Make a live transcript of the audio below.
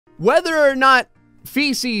whether or not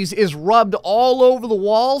feces is rubbed all over the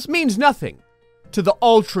walls means nothing to the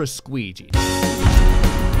ultra squeegees.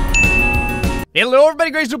 Hello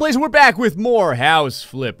everybody, GrayStillPlays, and we're back with more House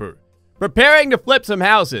Flipper. Preparing to flip some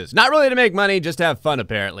houses. Not really to make money, just to have fun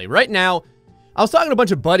apparently. Right now, I was talking to a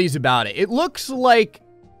bunch of buddies about it. It looks like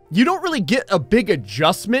you don't really get a big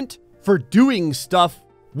adjustment for doing stuff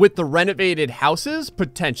with the renovated houses,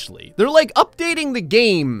 potentially. They're like updating the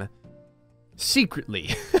game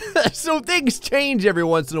secretly. So things change every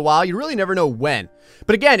once in a while. You really never know when.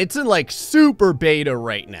 But again, it's in like super beta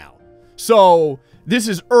right now. So this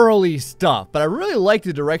is early stuff, but I really like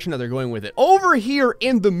the direction that they're going with it. Over here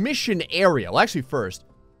in the mission area, well actually first,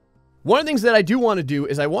 one of the things that I do want to do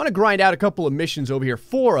is I want to grind out a couple of missions over here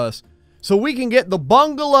for us so we can get the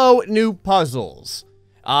bungalow new puzzles.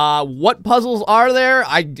 What puzzles are there?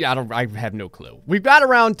 I have no clue. We've got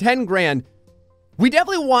around 10 grand. We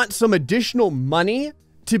definitely want some additional money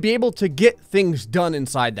to be able to get things done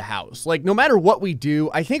inside the house. Like, no matter what we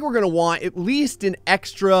do, I think we're going to want at least an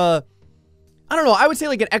extra, I don't know, I would say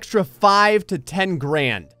like an extra 5 to 10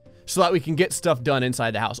 grand so that we can get stuff done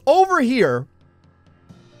inside the house. Over here,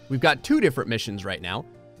 we've got 2 different missions right now.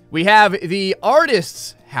 We have the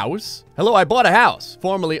artist's house. Hello, I bought a house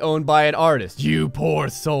formerly owned by an artist. You poor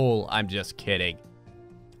soul. I'm just kidding.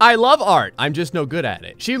 I love art. I'm just no good at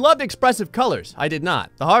it. She loved expressive colors. I did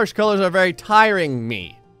not. The harsh colors are very tiring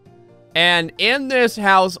me. And in this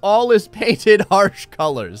house, all is painted harsh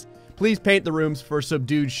colors. Please paint the rooms for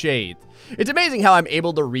subdued shades. It's amazing how I'm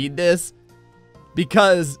able to read this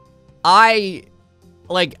because I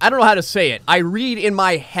don't know how to say it. I read in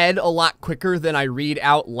my head a lot quicker than I read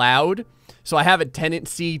out loud. So I have a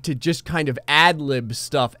tendency to just kind of ad-lib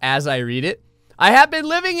stuff as I read it. I have been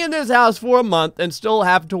living in this house for a month and still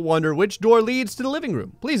have to wonder which door leads to the living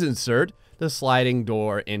room. Please insert the sliding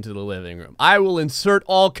door into the living room. I will insert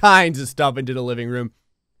all kinds of stuff into the living room.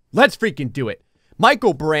 Let's freaking do it.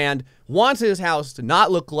 Michael Brand wants his house to not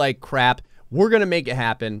look like crap. We're going to make it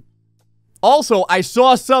happen. Also, I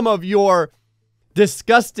saw some of your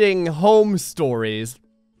disgusting home stories,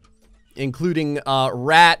 including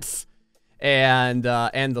rats and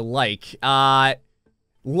the like.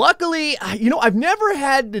 Luckily, you know, I've never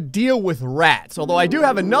had to deal with rats, although I do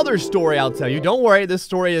have another story I'll tell you. Don't worry, this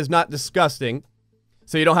story is not disgusting,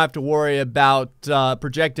 so you don't have to worry about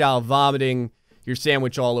projectile vomiting your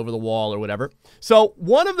sandwich all over the wall or whatever. So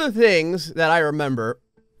one of the things that I remember,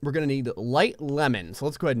 we're going to need light lemon, so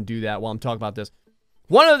let's go ahead and do that while I'm talking about this.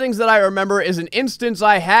 One of the things that I remember is an instance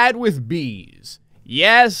I had with bees.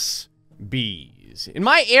 Yes, bees. In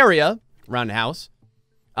my area, around the house,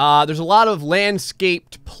 there's a lot of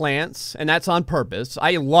landscaped plants, and that's on purpose.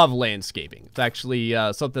 I love landscaping. It's actually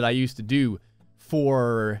something I used to do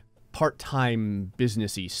for part-time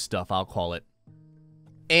businessy stuff, I'll call it.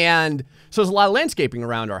 And so there's a lot of landscaping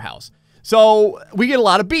around our house. So we get a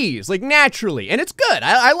lot of bees, like naturally, and it's good.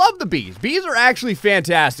 I love the bees. Bees are actually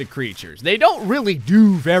fantastic creatures. They don't really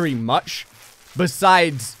do very much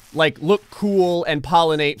besides like look cool and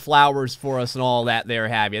pollinate flowers for us and all that there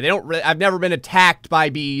have you. They don't really, I've never been attacked by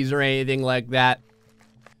bees or anything like that.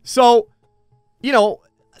 So, you know,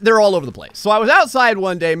 they're all over the place. So I was outside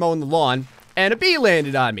one day mowing the lawn and a bee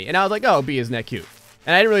landed on me and I was like, oh, bee, isn't that cute?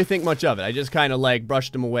 And I didn't really think much of it. I just kind of like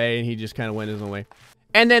brushed him away and he just kind of went his own way.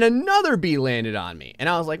 And then another bee landed on me and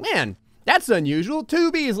I was like, man, that's unusual.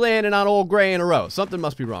 2 bees landing on old Gray in a row. Something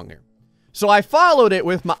must be wrong here. So I followed it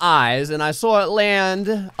with my eyes, and I saw it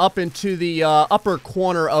land up into the upper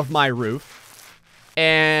corner of my roof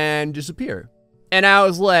and disappear. And I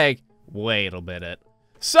was like, wait a minute.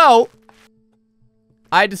 So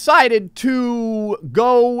I decided to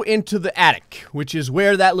go into the attic, which is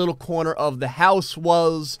where that little corner of the house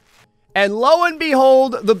was. And lo and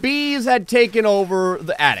behold, the bees had taken over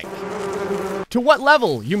the attic. To what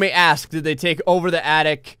level, you may ask, did they take over the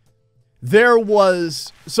attic? There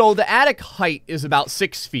was, so the attic height is about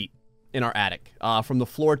 6 feet in our attic, from the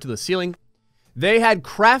floor to the ceiling. They had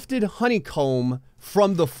crafted honeycomb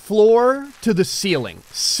from the floor to the ceiling.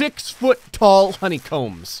 6 foot tall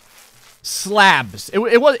honeycombs. Slabs.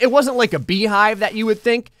 It wasn't like a beehive that you would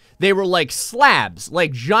think. They were like slabs,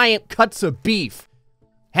 like giant cuts of beef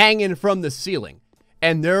hanging from the ceiling.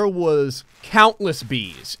 And there was countless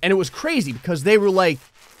bees. And it was crazy because they were like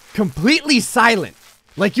completely silent.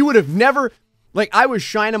 Like, you would have never, like, I was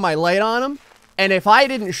shining my light on them, and if I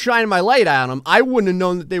didn't shine my light on them, I wouldn't have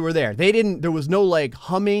known that they were there. There was no, like,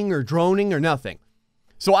 humming or droning or nothing.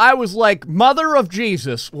 So I was like, Mother of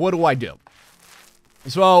Jesus, what do I do?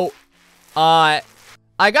 So, I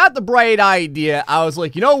got the bright idea. I was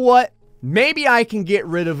like, you know what? Maybe I can get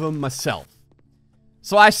rid of them myself.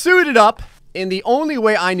 So I suited up, in the only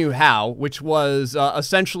way I knew how, which was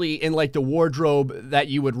essentially in like the wardrobe that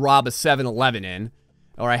you would rob a 7-Eleven in.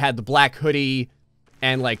 Or I had the black hoodie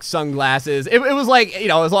and like sunglasses. It was like, you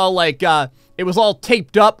know, it was all like, it was all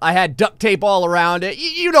taped up. I had duct tape all around it.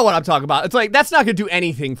 You know what I'm talking about. It's like, that's not gonna do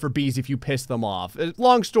anything for bees if you piss them off.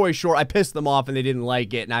 Long story short, I pissed them off and they didn't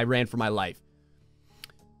like it and I ran for my life.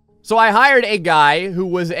 So I hired a guy who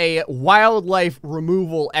was a wildlife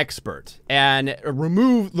removal expert, and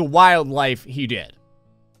remove the wildlife he did.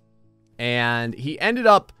 And he ended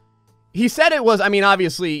up, he said it was, I mean,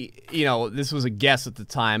 obviously, you know, this was a guess at the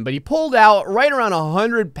time, but he pulled out right around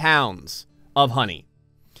 100 pounds of honey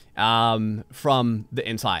from the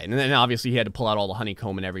inside. And then obviously he had to pull out all the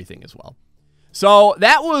honeycomb and everything as well. So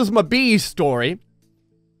that was my bee story.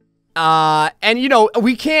 And you know,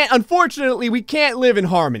 we can't, unfortunately, we can't live in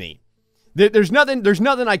harmony. There's nothing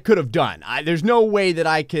I could have done. There's no way that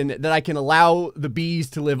I can allow the bees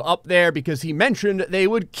to live up there, because he mentioned they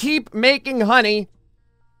would keep making honey,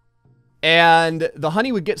 and the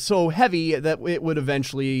honey would get so heavy that it would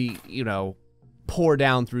eventually, you know, pour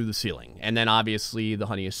down through the ceiling. And then obviously the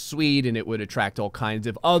honey is sweet and it would attract all kinds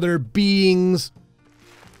of other beings.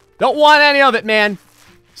 Don't want any of it, man.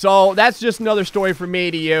 So that's just another story from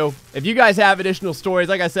me to you. If you guys have additional stories,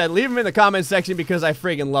 like I said, leave them in the comments section because I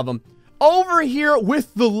friggin' love them. Over here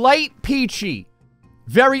with the light peachy,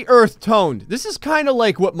 very earth toned. This is kind of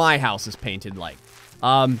like what my house is painted like.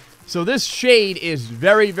 So this shade is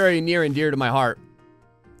very, very near and dear to my heart.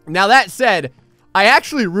 Now that said, I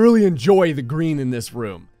actually really enjoy the green in this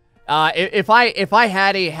room. If I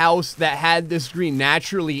had a house that had this green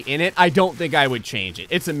naturally in it, I don't think I would change it.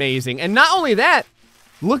 It's amazing. And not only that,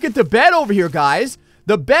 look at the bed over here, guys.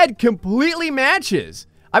 The bed completely matches.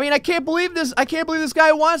 I mean, I can't believe this. I can't believe this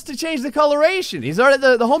guy wants to change the coloration. He's already,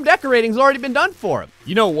 the home decorating's already been done for him.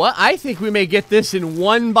 You know what? I think we may get this in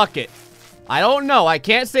one bucket. I don't know. I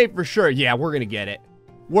can't say for sure. Yeah, we're gonna get it.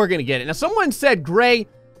 We're gonna get it. Now, someone said, Gray,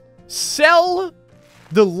 sell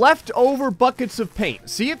the leftover buckets of paint.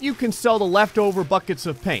 See if you can sell the leftover buckets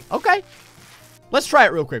of paint. Okay. Let's try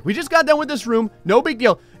it real quick. We just got done with this room. No big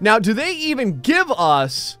deal. Now, do they even give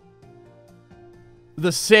us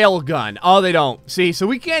the sale gun? Oh, they don't. See, so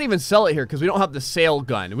we can't even sell it here because we don't have the sale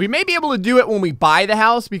gun. We may be able to do it when we buy the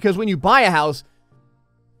house, because when you buy a house,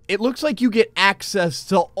 it looks like you get access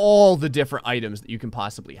to all the different items that you can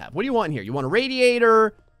possibly have. What do you want in here? You want a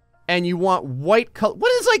radiator and you want white color.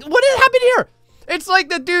 What is happening here? It's like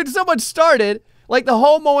the dude someone started, like the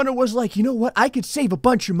homeowner was like, you know what? I could save a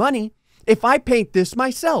bunch of money if I paint this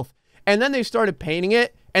myself. And then they started painting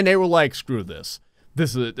it and they were like, screw this.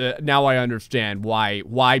 This is now I understand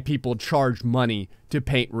why people charge money to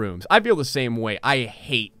paint rooms. I feel the same way. I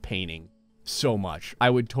hate painting so much. I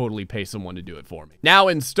would totally pay someone to do it for me. Now,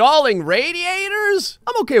 installing radiators,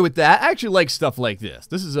 I'm okay with that. I actually like stuff like this.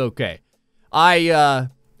 This is okay.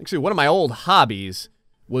 Actually, one of my old hobbies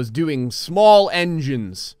was doing small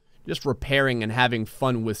engines, just repairing and having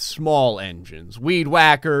fun with small engines. Weed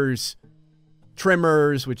whackers,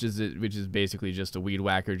 trimmers, which is basically just a weed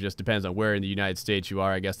whacker. Just depends on where in the United States you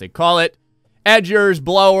are, I guess they call it. Edgers,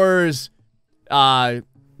 blowers,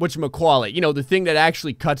 whatchamacallit, you know, the thing that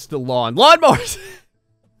actually cuts the lawn. Lawnmowers!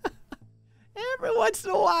 Every once in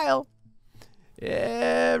a while.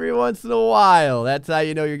 Every once in a while. That's how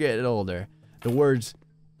you know you're getting older. The words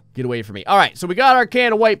get away from me. All right, so we got our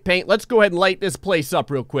can of white paint. Let's go ahead and light this place up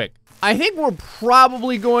real quick. I think we're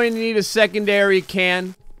probably going to need a secondary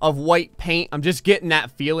can of white paint. I'm just getting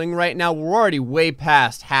that feeling right now. We're already way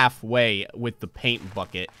past halfway with the paint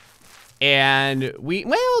bucket. And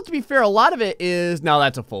well, to be fair, a lot of it is, no,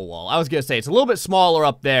 that's a full wall. I was gonna say, it's a little bit smaller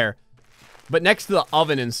up there. But next to the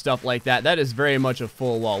oven and stuff like that, that is very much a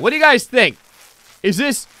full wall. What do you guys think? Is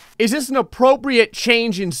this an appropriate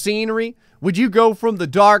change in scenery? Would you go from the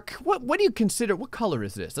dark, what do you consider, what color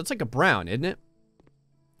is this? That's like a brown, isn't it?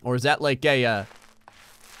 Or is that like a,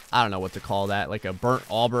 I don't know what to call that, like a burnt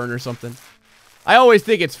auburn or something? I always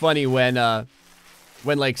think it's funny when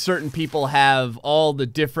like certain people have all the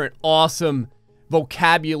different awesome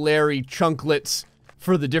vocabulary chunklets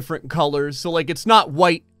for the different colors. So like it's not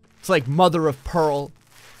white, it's like mother of pearl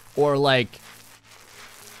or like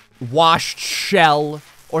washed shell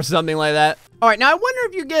or something like that. All right, now I wonder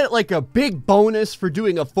if you get like a big bonus for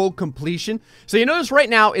doing a full completion. So you notice right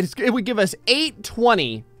now it would give us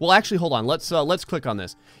 820. Well, actually, hold on. Let's click on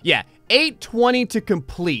this. Yeah, 820 to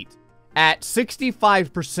complete at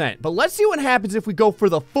 65%. But let's see what happens if we go for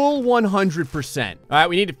the full 100%. All right,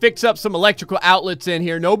 we need to fix up some electrical outlets in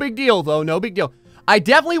here. No big deal, though. No big deal. I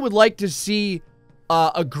definitely would like to see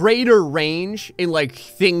a greater range in like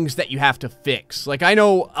things that you have to fix. Like I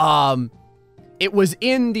know, it was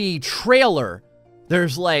in the trailer.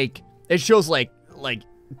 There's like, it shows like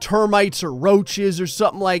termites or roaches or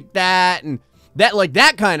something like that, and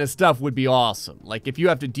that kind of stuff would be awesome. Like if you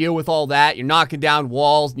have to deal with all that, you're knocking down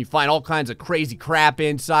walls and you find all kinds of crazy crap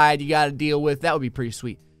inside you got to deal with, that would be pretty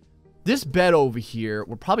sweet. This bed over here,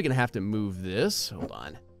 we're probably gonna have to move this. Hold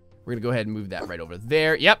on. We're gonna go ahead and move that right over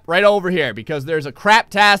there. Yep, right over here, because there's a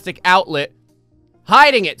craptastic outlet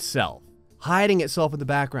hiding itself in the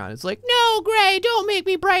background. It's like, no, Gray, don't make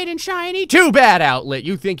me bright and shiny. Too bad, outlet.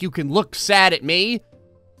 You think you can look sad at me?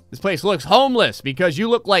 This place looks homeless because you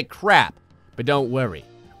look like crap. But don't worry,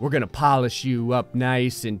 we're gonna polish you up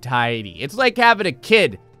nice and tidy. It's like having a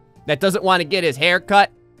kid that doesn't want to get his hair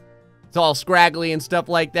cut. It's all scraggly and stuff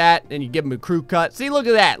like that, and you give him a crew cut. See, look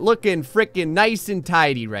at that, looking freaking nice and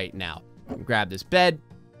tidy right now. Grab this bed,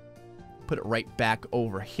 put it right back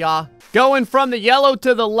over here. Going from the yellow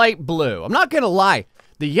to the light blue. I'm not gonna lie,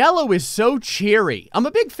 the yellow is so cheery. I'm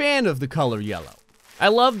a big fan of the color yellow. I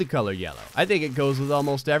love the color yellow. I think it goes with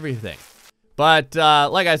almost everything. But,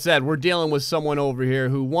 like I said, we're dealing with someone over here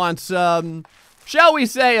who wants, shall we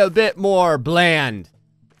say, a bit more bland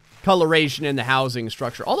coloration in the housing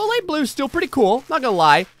structure. Although light blue is still pretty cool, not gonna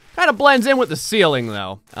lie. Kind of blends in with the ceiling,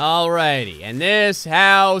 though. Alrighty, and this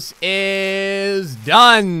house is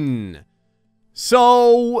done.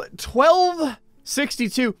 So,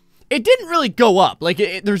 1262, it didn't really go up. Like,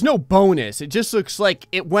 there's no bonus. It just looks like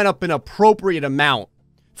it went up an appropriate amount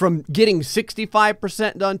from getting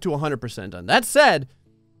 65% done to 100% done. That said,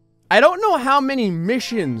 I don't know how many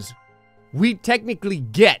missions we technically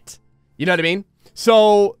get. You know what I mean?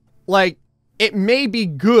 So, like, it may be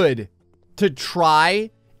good to try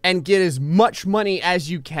and get as much money as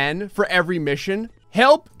you can for every mission.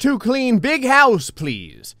 Help to clean big house,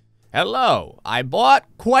 please. Hello, I bought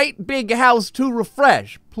quite big house to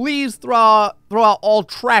refresh. Please throw out all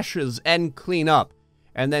trashes and clean up.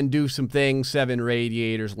 And then do some things, 7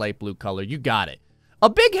 radiators, light blue color, you got it. A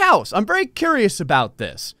big house, I'm very curious about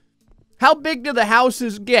this. How big do the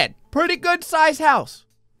houses get? Pretty good size house.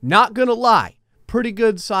 Not gonna lie, pretty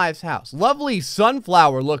good size house. Lovely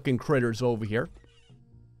sunflower looking critters over here.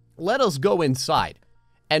 Let us go inside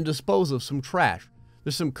and dispose of some trash.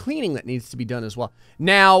 There's some cleaning that needs to be done as well.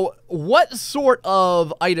 Now, what sort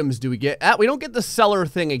of items do we get? We don't get the cellar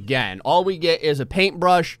thing again. All we get is a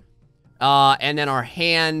paintbrush, and then our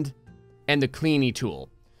hand and the cleaning tool.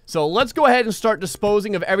 So let's go ahead and start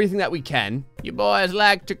disposing of everything that we can. You boys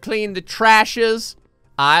like to clean the trashes?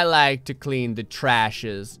 I like to clean the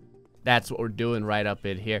trashes. That's what we're doing right up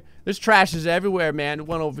in here. There's trashes everywhere, man.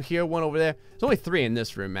 One over here, one over there. There's only 3 in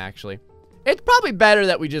this room, actually. It's probably better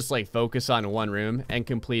that we just, like, focus on one room and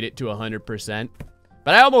complete it to 100%.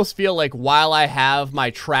 But I almost feel like while I have my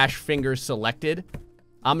trash fingers selected,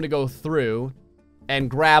 I'm gonna go through and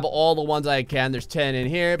grab all the ones I can. There's 10 in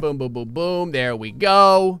here. Boom, boom, boom, boom. There we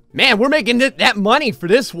go. Man, we're making that money for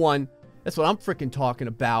this one. That's what I'm freaking talking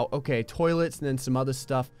about. Okay, toilets and then some other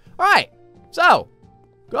stuff. All right, so,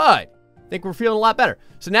 good. Think we're feeling a lot better.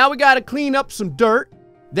 So now we gotta clean up some dirt.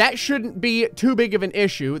 That shouldn't be too big of an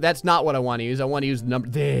issue. That's not what I want to use. I want to use the number.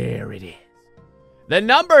 There it is. The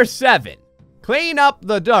number 7. Clean up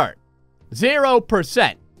the dirt.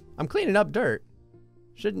 0%. I'm cleaning up dirt.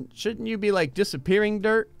 Shouldn't you be, like, disappearing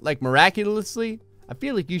dirt? Like, miraculously? I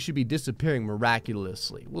feel like you should be disappearing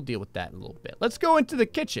miraculously. We'll deal with that in a little bit. Let's go into the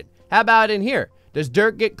kitchen. How about in here? Does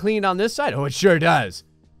dirt get cleaned on this side? Oh, it sure does.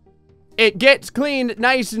 It gets cleaned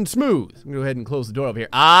nice and smooth. I'm gonna go ahead and close the door over here.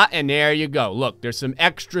 Ah, and there you go. Look, there's some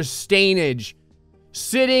extra stainage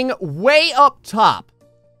sitting way up top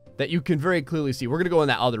that you can very clearly see. We're gonna go in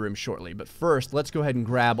that other room shortly, but first, let's go ahead and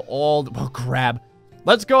grab all the,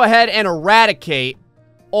 let's go ahead and eradicate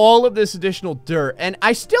all of this additional dirt. And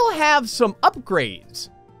I still have some upgrades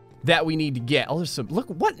that we need to get. Oh, there's some, look,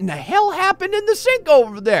 what in the hell happened in the sink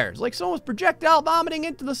over there? It's like someone's projectile vomiting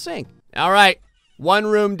into the sink. All right. One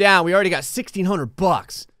room down. We already got 1,600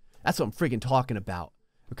 bucks. That's what I'm freaking talking about.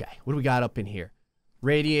 Okay, what do we got up in here?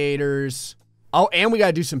 Radiators. Oh, and we got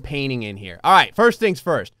to do some painting in here. All right, first things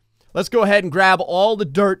first. Let's go ahead and grab all the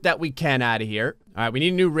dirt that we can out of here. All right, we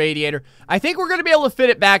need a new radiator. I think we're going to be able to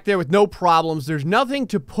fit it back there with no problems. There's nothing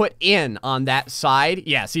to put in on that side.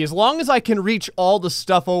 Yeah, see, as long as I can reach all the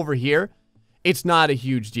stuff over here, it's not a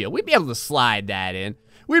huge deal. We'd be able to slide that in.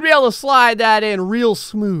 We'd be able to slide that in real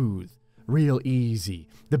smooth. Real easy.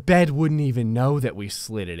 The bed wouldn't even know that we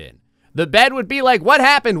slid it in. The bed would be like, what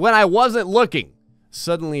happened when I wasn't looking?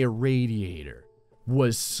 Suddenly a radiator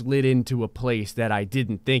was slid into a place that I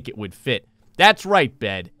didn't think it would fit. That's right,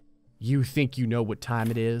 bed. You think you know what time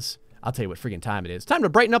it is? I'll tell you what friggin' time it is. Time to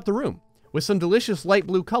brighten up the room. with some delicious light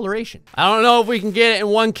blue coloration. I don't know if we can get it in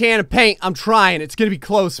one can of paint. I'm trying. It's gonna be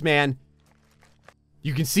close, man.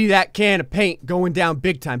 You can see that can of paint going down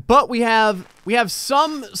big time. But we have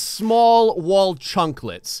some small wall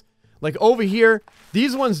chunklets. Like over here,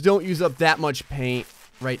 these ones don't use up that much paint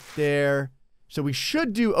right there. So we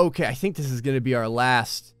should do okay. I think this is going to be our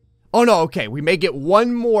last. Oh no, okay. We may get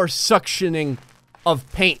one more suctioning of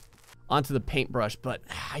paint onto the paintbrush, but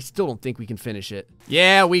I still don't think we can finish it.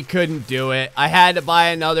 Yeah, we couldn't do it. I had to buy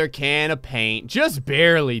another can of paint. Just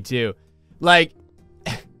barely, too. Like,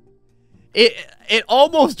 it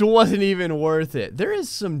almost wasn't even worth it. There is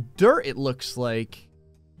some dirt, it looks like.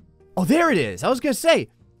 Oh, there it is. I was going to say,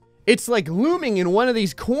 it's like looming in one of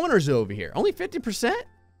these corners over here. Only 50%?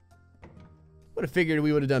 Would have figured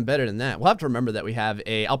we would have done better than that. We'll have to remember that we have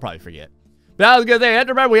a... I'll probably forget. But I was going to say, I have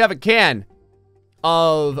to remember we have a can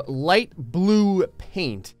of light blue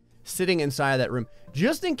paint sitting inside of that room.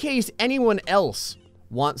 Just in case anyone else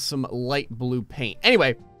wants some light blue paint.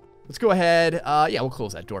 Anyway, let's go ahead. Yeah, we'll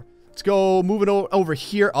close that door. Let's go moving over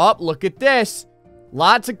here. Oh, look at this.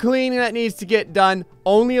 Lots of cleaning that needs to get done.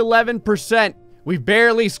 Only 11%. We've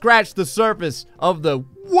barely scratched the surface of the...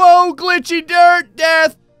 Whoa, glitchy dirt,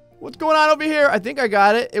 death. What's going on over here? I think I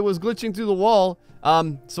got it. It was glitching through the wall.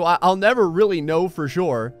 So I'll never really know for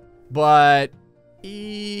sure. But,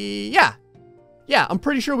 yeah. Yeah, I'm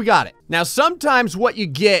pretty sure we got it. Now, sometimes what you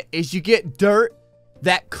get is you get dirt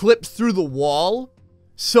that clips through the wall.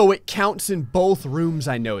 So it counts in both rooms,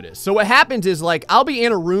 I noticed. So what happens is, like, I'll be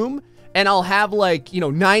in a room and I'll have, like, you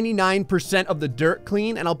know, 99% of the dirt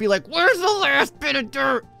clean. And I'll be like, where's the last bit of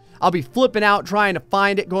dirt? I'll be flipping out, trying to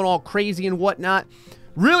find it, going all crazy and whatnot.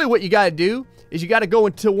 Really, what you got to do is you got to go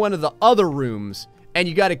into one of the other rooms and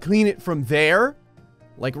you got to clean it from there,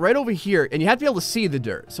 like right over here. And you have to be able to see the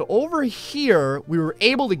dirt. So over here, we were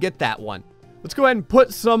able to get that one. Let's go ahead and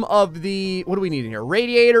put some of the, what do we need in here?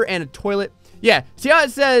 Radiator and a toilet. Yeah, see how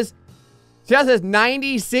it says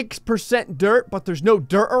 96% dirt, but there's no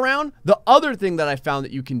dirt around? The other thing that I found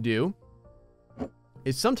that you can do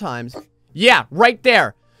is sometimes, yeah, right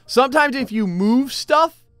there. Sometimes if you move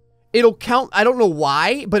stuff, it'll count, I don't know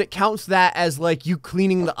why, but it counts that as like you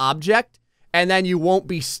cleaning the object, and then you won't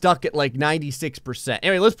be stuck at like 96%.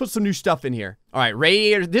 Anyway, let's put some new stuff in here. All right,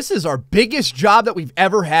 radiator, this is our biggest job that we've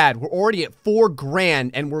ever had. We're already at $4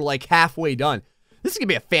 grand and we're like halfway done. This is gonna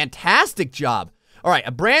be a fantastic job. All right,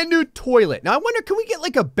 a brand new toilet. Now I wonder, can we get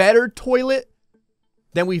like a better toilet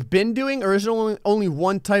than we've been doing, or is there only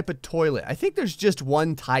one type of toilet? I think there's just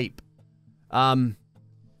one type. So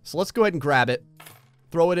let's go ahead and grab it.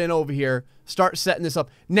 Throw it in over here. Start setting this up.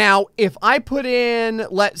 Now, if I put in,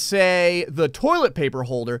 let's say, the toilet paper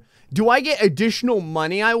holder, do I get additional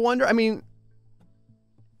money, I wonder? I mean,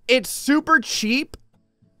 it's super cheap,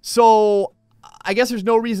 so I guess there's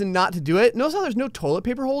no reason not to do it. Notice how there's no toilet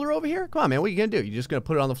paper holder over here? Come on, man. What are you going to do? You just going to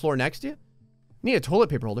put it on the floor next to you? Need a toilet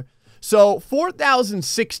paper holder. So,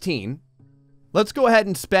 4,016. Let's go ahead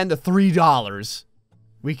and spend the $3.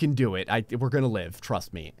 We can do it. We're going to live.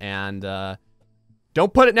 Trust me. And,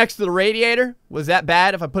 don't put it next to the radiator. Was that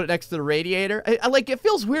bad if I put it next to the radiator? I like, it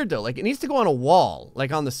feels weird though. Like, it needs to go on a wall,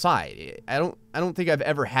 like on the side. I don't think I've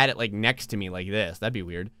ever had it like next to me like this. That'd be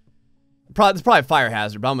weird. It's probably a fire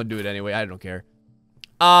hazard, but I'm gonna do it anyway. I don't care.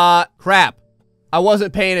 Crap. I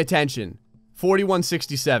wasn't paying attention.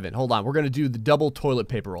 41.67. Hold on. We're gonna do the double toilet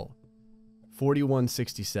paper roll.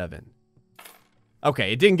 41.67.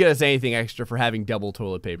 Okay, it didn't get us anything extra for having double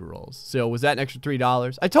toilet paper rolls. So, was that an extra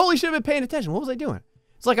 $3? I totally should have been paying attention. What was I doing?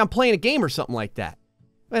 It's like I'm playing a game or something like that.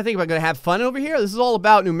 I think I'm going to have fun over here. This is all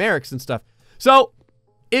about numerics and stuff. So,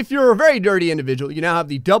 if you're a very dirty individual, you now have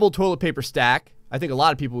the double toilet paper stack. I think a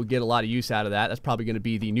lot of people would get a lot of use out of that. That's probably going to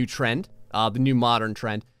be the new trend, the new modern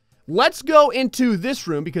trend. Let's go into this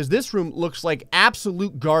room, because this room looks like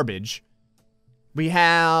absolute garbage. We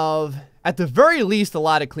have, at the very least, a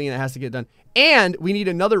lot of cleaning that has to get done. And we need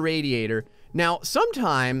another radiator. Now,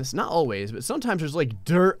 sometimes, not always, but sometimes there's like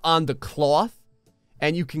dirt on the cloth.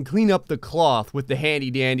 And you can clean up the cloth with the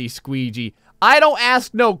handy-dandy squeegee. I don't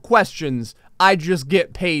ask no questions. I just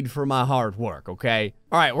get paid for my hard work, okay?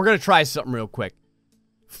 All right, we're going to try something real quick.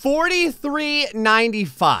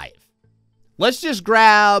 $43.95. Let's just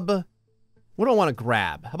grab... What do I want to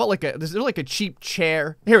grab? How about like a... Is there like a cheap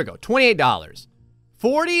chair? Here we go. $28.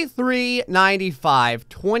 $43.95,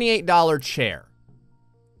 $28 chair.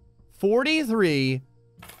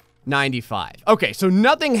 $43.95. Okay, so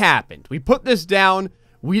nothing happened. We put this down.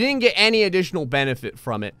 We didn't get any additional benefit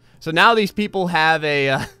from it. So now these people have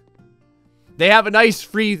a, they have a nice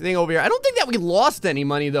free thing over here. I don't think that we lost any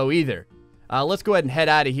money though either. Let's go ahead and head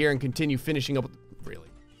out of here and continue finishing up with, really.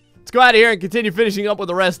 Let's go out of here and continue finishing up with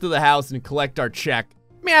the rest of the house and collect our check.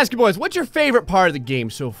 Let me ask you boys, what's your favorite part of the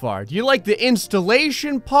game so far? Do you like the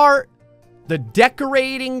installation part? The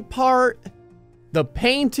decorating part? The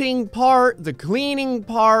painting part? The cleaning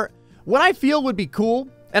part? What I feel would be cool,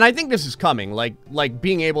 and I think this is coming, like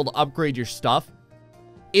being able to upgrade your stuff,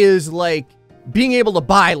 is like being able to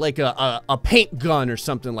buy like a paint gun or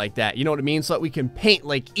something like that. You know what I mean? So that we can paint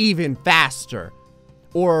like even faster.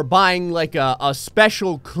 Or buying like a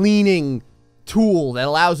special cleaning tool that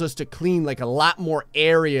allows us to clean like a lot more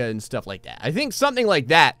area and stuff like that. I think something like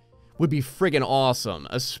that would be friggin' awesome,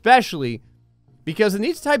 especially because in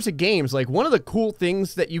these types of games, like one of the cool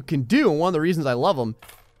things that you can do, and one of the reasons I love them,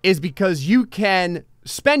 is because you can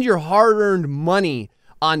spend your hard-earned money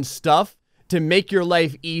on stuff to make your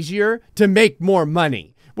life easier, to make more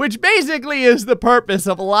money, which basically is the purpose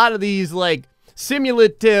of a lot of these like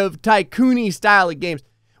simulative, tycoon-y style of games.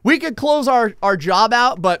 We could close our job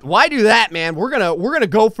out, but why do that, man? We're gonna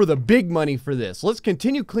go for the big money for this. Let's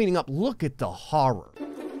continue cleaning up. Look at the horror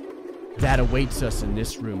that awaits us in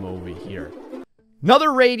this room over here.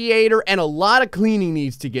 Another radiator and a lot of cleaning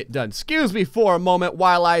needs to get done. Excuse me for a moment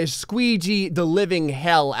while I squeegee the living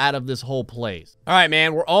hell out of this whole place. All right,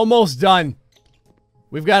 man, we're almost done.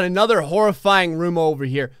 We've got another horrifying room over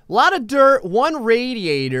here. A lot of dirt, one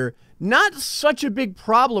radiator. Not such a big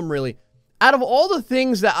problem, really. Out of all the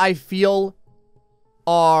things that I feel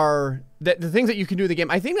are the things that you can do in the game,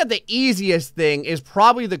 I think that the easiest thing is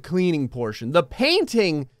probably the cleaning portion. The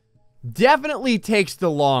painting definitely takes the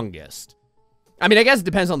longest. I mean, I guess it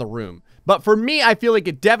depends on the room. But for me, I feel like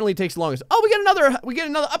it definitely takes the longest. Oh, we get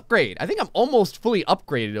another upgrade. I think I'm almost fully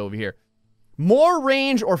upgraded over here. More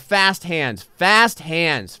range or fast hands? Fast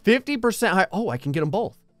hands. 50% higher. Oh, I can get them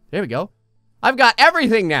both. There we go. I've got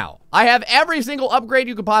everything now. I have every single upgrade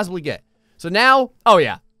you could possibly get. So now, oh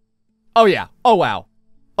yeah. Oh yeah. Oh wow.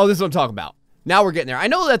 Oh, this is what I'm talking about. Now we're getting there. I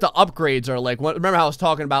know that the upgrades are like, remember how I was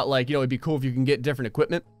talking about like, you know, it'd be cool if you can get different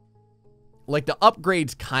equipment? Like the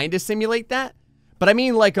upgrades kind of simulate that. But I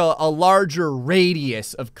mean like a larger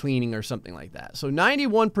radius of cleaning or something like that. So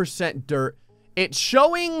 91% dirt. It's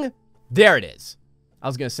showing, there it is. I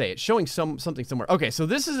was going to say, it's showing something somewhere. Okay, so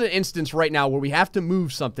this is an instance right now where we have to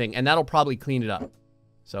move something, and that'll probably clean it up.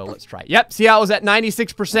 So let's try it. Yep, see how it was at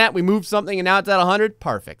 96%? We moved something, and now it's at 100?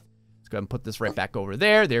 Perfect. Let's go ahead and put this right back over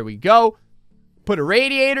there. There we go. Put a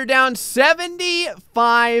radiator down.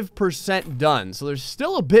 75% done. So there's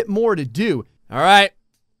still a bit more to do. All right.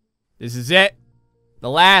 This is it. The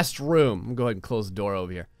last room. I'm going to go ahead and close the door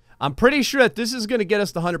over here. I'm pretty sure that this is going to get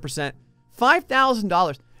us the 100%.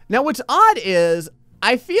 $5,000. Now, what's odd is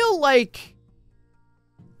I feel like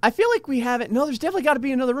we haven't. No, there's definitely got to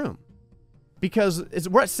be another room because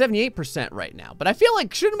we're at 78% right now. But I feel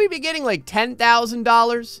like, shouldn't we be getting like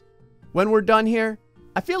 $10,000 when we're done here?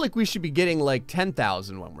 I feel like we should be getting like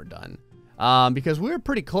 10,000 when we're done, because we were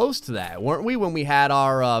pretty close to that, weren't we? When we had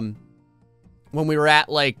our when we were at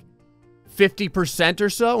like 50% or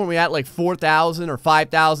so, when we had like $4,000 or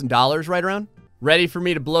 $5,000 right around. Ready for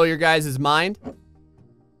me to blow your guys' mind?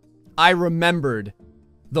 I remembered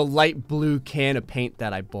the light blue can of paint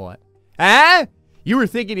that I bought. Huh? You were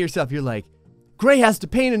thinking to yourself, you're like, Gray has to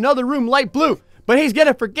paint another room light blue, but he's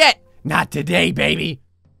gonna forget. Not today, baby.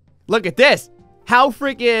 Look at this. How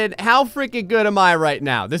freaking good am I right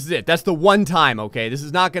now? This is it. That's the one time, okay? This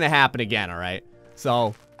is not gonna happen again, all right?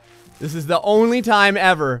 So, this is the only time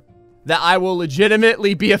ever that I will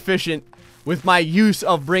legitimately be efficient with my use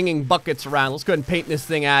of bringing buckets around. Let's go ahead and paint this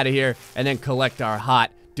thing out of here and then collect our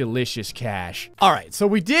hot, delicious cash. All right, so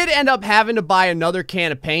we did end up having to buy another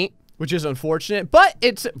can of paint, which is unfortunate, but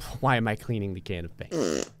it's... Why am I cleaning the can of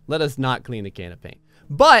paint? Let us not clean the can of paint.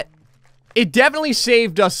 But it definitely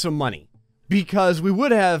saved us some money because we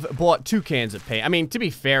would have bought 2 cans of paint. I mean, to be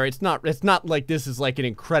fair, it's not like this is like an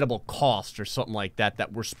incredible cost or something like that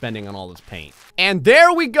that we're spending on all this paint. And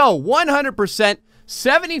there we go, 100%,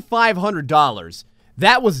 $7,500.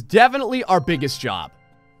 That was definitely our biggest job.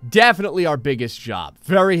 Definitely our biggest job.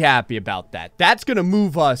 Very happy about that. That's gonna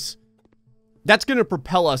move us. That's gonna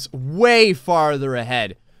propel us way farther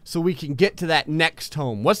ahead so we can get to that next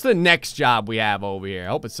home. What's the next job we have over here? I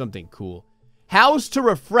hope it's something cool. House to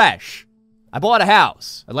refresh. I bought a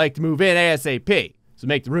house. I'd like to move in ASAP. So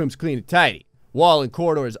make the rooms clean and tidy. Wall and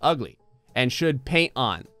corridor is ugly and should paint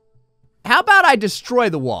on. How about I destroy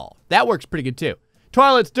the wall? That works pretty good too.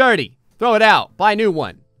 Toilet's dirty. Throw it out. Buy a new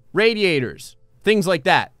one. Radiators. Things like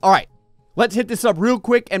that. All right. Let's hit this up real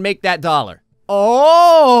quick and make that dollar.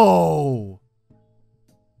 Oh!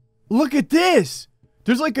 Look at this.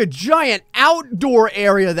 There's like a giant outdoor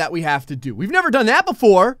area that we have to do. We've never done that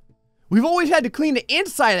before. We've always had to clean the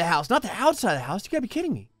inside of the house, not the outside of the house. You gotta be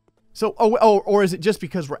kidding me. So, or is it just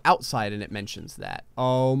because we're outside and it mentions that?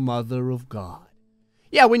 Oh, mother of God.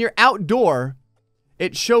 Yeah, when you're outdoor,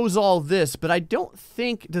 it shows all this, but I don't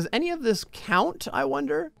think, does any of this count, I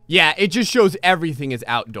wonder? Yeah, it just shows everything is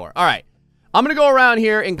outdoor. All right, I'm gonna go around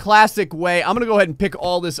here in classic way. I'm gonna go ahead and pick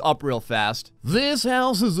all this up real fast. This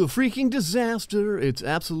house is a freaking disaster. It's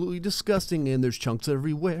absolutely disgusting and there's chunks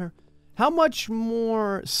everywhere. How much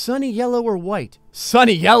more sunny yellow or white?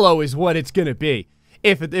 Sunny yellow is what it's gonna be.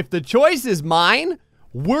 If the choice is mine,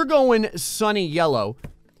 we're going sunny yellow.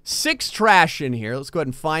 6 trash in here. Let's go ahead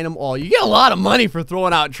and find them all. You get a lot of money for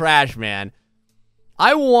throwing out trash, man.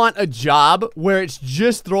 I want a job where it's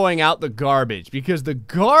just throwing out the garbage, because the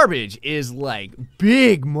garbage is like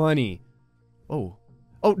big money. Oh,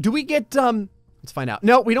 do we get let's find out.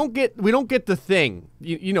 No, we don't get the thing.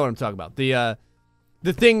 You know what I'm talking about. The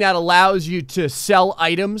thing that allows you to sell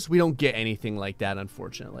items. We don't get anything like that,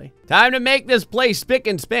 unfortunately. Time to make this place spick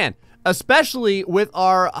and span, especially with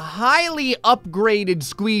our highly upgraded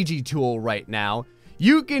squeegee tool right now.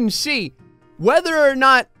 You can see whether or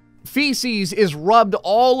not feces is rubbed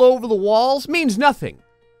all over the walls means nothing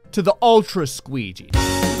to the ultra squeegee.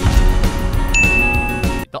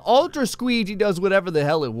 The ultra squeegee does whatever the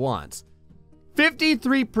hell it wants.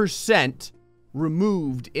 53%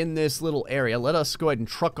 removed in this little area. Let us go ahead and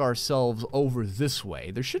truck ourselves over this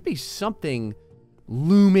way. There should be something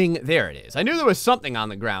looming. There it is. I knew there was something on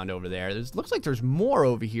the ground over there. Looks like there's more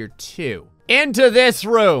over here too. Into this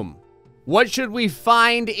room. What should we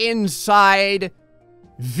find inside?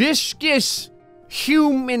 Viscous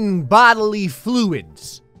human bodily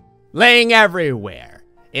fluids laying everywhere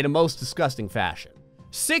in a most disgusting fashion.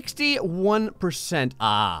 61%.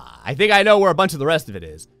 Ah, I think I know where a bunch of the rest of it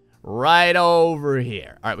is. Right over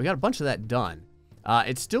here. All right, we got a bunch of that done.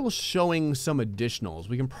 It's still showing some additionals.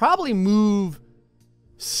 We can probably move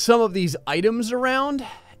some of these items around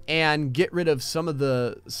and get rid of some of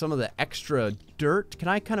the extra dirt. Can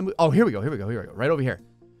I kind of move? Oh, here we go. Right over here.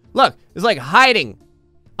 Look, it's like hiding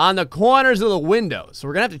on the corners of the windows. So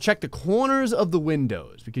we're gonna have to check the corners of the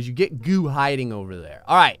windows because you get goo hiding over there.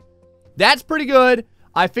 All right, that's pretty good.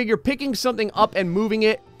 I figure picking something up and moving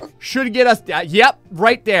it should get us, yep,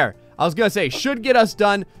 right there. I was gonna say, should get us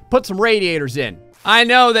done. Put some radiators in. I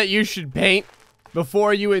know that you should paint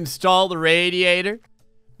before you install the radiator,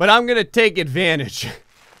 but I'm gonna take advantage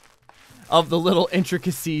of the little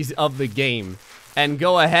intricacies of the game and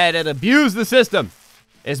go ahead and abuse the system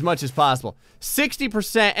as much as possible.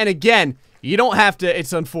 60%, and again, you don't have to,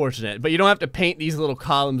 it's unfortunate, but you don't have to paint these little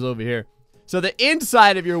columns over here. So the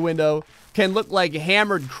inside of your window can look like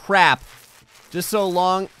hammered crap, just so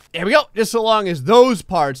long, there we go, just so long as those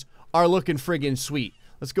parts are looking friggin' sweet.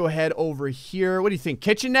 Let's go ahead over here. What do you think,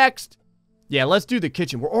 kitchen next? Yeah, let's do the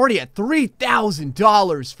kitchen. We're already at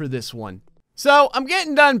 $3,000 for this one. So, I'm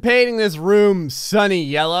getting done painting this room sunny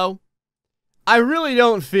yellow. I really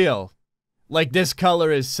don't feel like this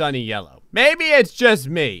color is sunny yellow. Maybe it's just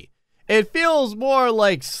me. It feels more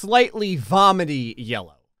like slightly vomity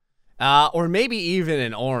yellow. Or maybe even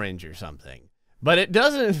an orange or something. But it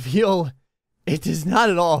doesn't feel, it does not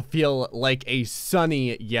at all feel like a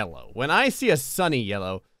sunny yellow. When I see a sunny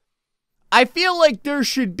yellow, I feel like there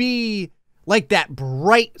should be like that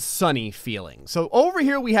bright sunny feeling. So over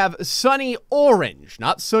here we have sunny orange,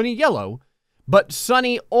 not sunny yellow, but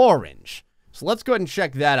sunny orange. So let's go ahead and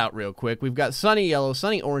check that out real quick. We've got sunny yellow,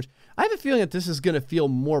 sunny orange. I have a feeling that this is going to feel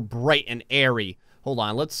more bright and airy. Hold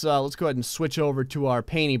on, let's go ahead and switch over to our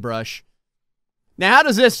painty brush. Now, how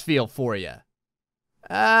does this feel for you?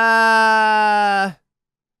 It's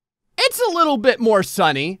a little bit more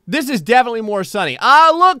sunny. This is definitely more sunny.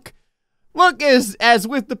 Look, as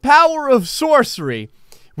with the power of sorcery,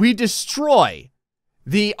 we destroy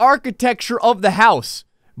the architecture of the house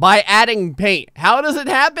by adding paint. How does it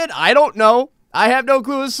happen? I don't know. I have no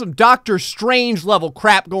clue. This is some Doctor Strange level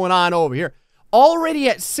crap going on over here. Already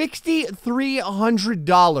at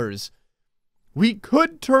 $6,300. We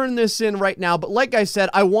could turn this in right now, but like I said,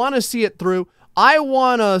 I want to see it through. I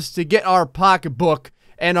want us to get our pocketbook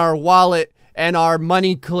and our wallet and our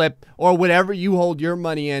money clip or whatever you hold your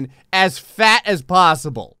money in as fat as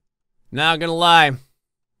possible. Not gonna lie.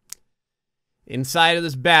 Inside of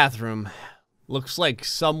this bathroom looks like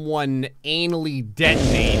someone anally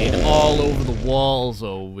detonated all over the walls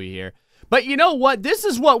over here. But you know what? This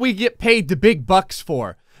is what we get paid the big bucks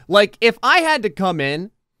for. Like, if I had to come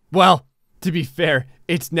in, well, to be fair,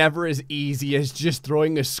 it's never as easy as just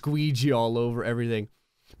throwing a squeegee all over everything.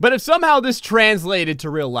 But if somehow this translated to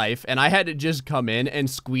real life and I had to just come in and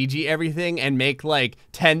squeegee everything and make like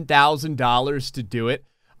 $10,000 to do it,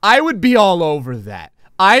 I would be all over that.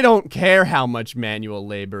 I don't care how much manual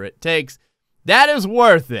labor it takes. That is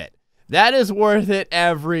worth it. That is worth it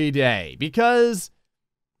every day because,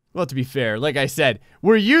 well, to be fair, like I said,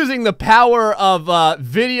 we're using the power of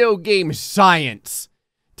video game science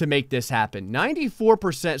to make this happen.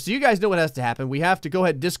 94%. So you guys know what has to happen. We have to go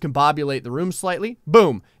ahead and discombobulate the room slightly.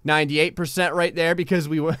 Boom. 98% right there because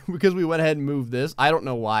we went ahead and moved this. I don't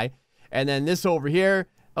know why. And then this over here.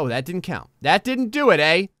 Oh, that didn't count. That didn't do it,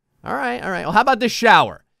 eh? All right, all right. Well, how about this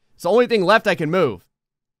shower? It's the only thing left I can move.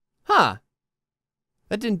 Huh.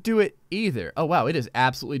 That didn't do it either. Oh, wow. It is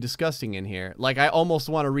absolutely disgusting in here. Like, I almost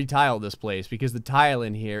want to retile this place because the tile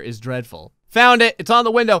in here is dreadful. Found it. It's on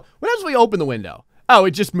the window. What happens when we open the window? Oh,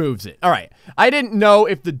 it just moves it. All right. I didn't know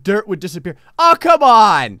if the dirt would disappear. Oh, come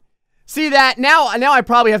on. See that? Now I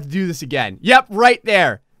probably have to do this again. Yep, right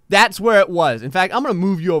there. That's where it was. In fact, I'm going to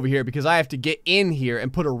move you over here because I have to get in here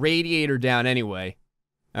and put a radiator down anyway.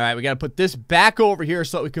 All right, we got to put this back over here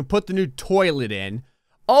so that we can put the new toilet in.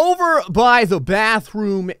 Over by the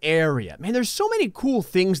bathroom area. Man, there's so many cool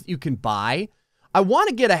things that you can buy. I want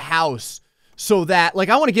to get a house so that, like,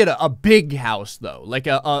 I want to get a big house, though. Like,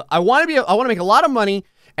 I want to make a lot of money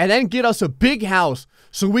and then get us a big house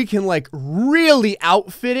so we can, like, really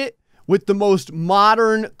outfit it with the most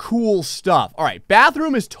modern, cool stuff. All right,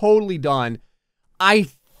 bathroom is totally done. I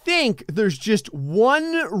think there's just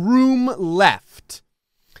one room left.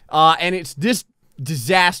 And it's this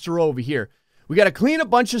disaster over here. We got to clean a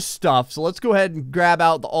bunch of stuff, so let's go ahead and grab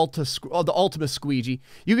out the Ultima Squeegee.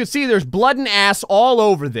 You can see there's blood and ass all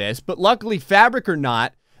over this, but luckily, fabric or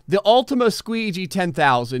not, the Ultima Squeegee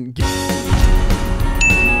 10,000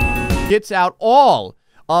 gets out all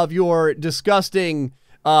of your disgusting,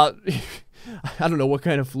 I don't know what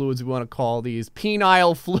kind of fluids we want to call these,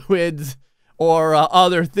 penile fluids or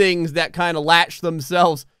other things that kind of latch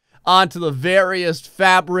themselves onto the various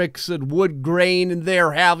fabrics and wood grain and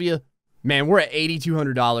there have you. Man, we're at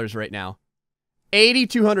 $8,200 right now.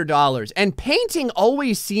 $8,200. And painting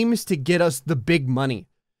always seems to get us the big money.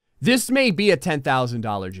 This may be a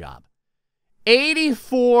 $10,000 job.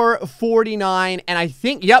 $84.49. And I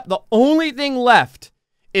think, yep, the only thing left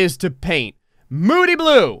is to paint. Moody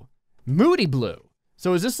blue. Moody blue.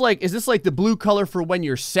 So is this like the blue color for when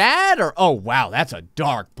you're sad? Or, oh, wow, that's a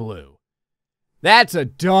dark blue. That's a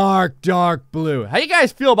dark, dark blue. How you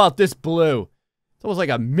guys feel about this blue? It's almost like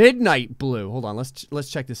a midnight blue. Hold on,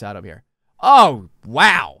 let's check this out up here. Oh,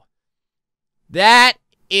 wow. That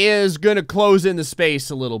is gonna close in the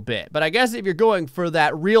space a little bit. But I guess if you're going for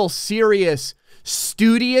that real serious,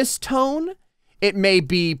 studious tone, it may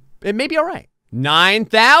be all right.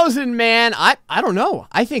 9,000, man. I don't know.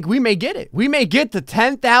 I think we may get it. We may get the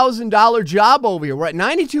 $10,000 job over here. We're at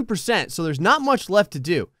 92%, so there's not much left to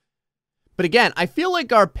do. But again, I feel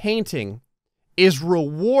like our painting is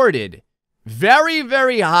rewarded very,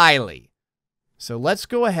 very highly. So let's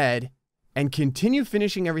go ahead and continue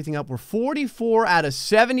finishing everything up. We're 44 out of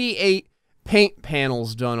 78 paint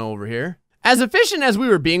panels done over here. As efficient as we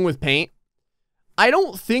were being with paint, I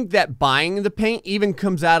don't think that buying the paint even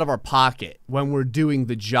comes out of our pocket when we're doing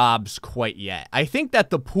the jobs quite yet. I think that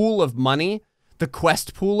the pool of money, the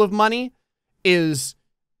quest pool of money, is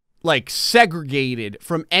like segregated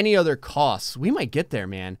from any other costs. We might get there,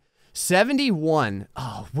 man. 71.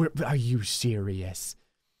 Oh, are you serious?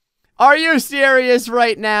 Are you serious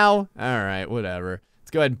right now? All right, whatever.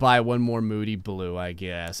 Let's go ahead and buy one more Moody Blue, I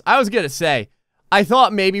guess. I was going to say, I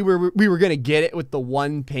thought maybe we were going to get it with the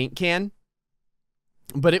one paint can,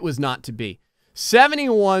 but it was not to be.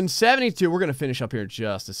 71, 72. We're going to finish up here in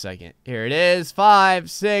just a second. Here it is. 5,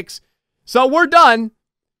 6. So we're done.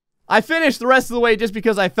 I finished the rest of the way just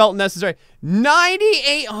because I felt necessary.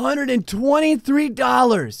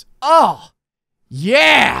 $9,823. Oh,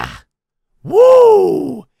 yeah.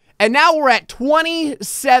 Woo. And now we're at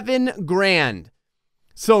 27 grand.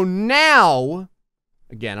 So now,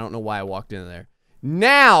 again, I don't know why I walked into there.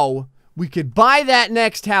 Now we could buy that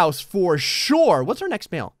next house for sure. What's our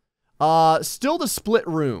next mail? Still the split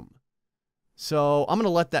room. So I'm going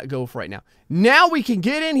to let that go for right now. Now we can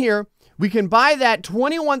get in here. We can buy that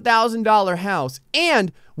 $21,000 house,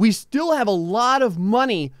 and we still have a lot of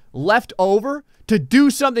money left over to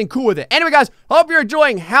do something cool with it. Anyway, guys, hope you're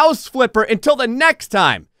enjoying House Flipper. Until the next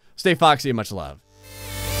time, stay foxy and much love.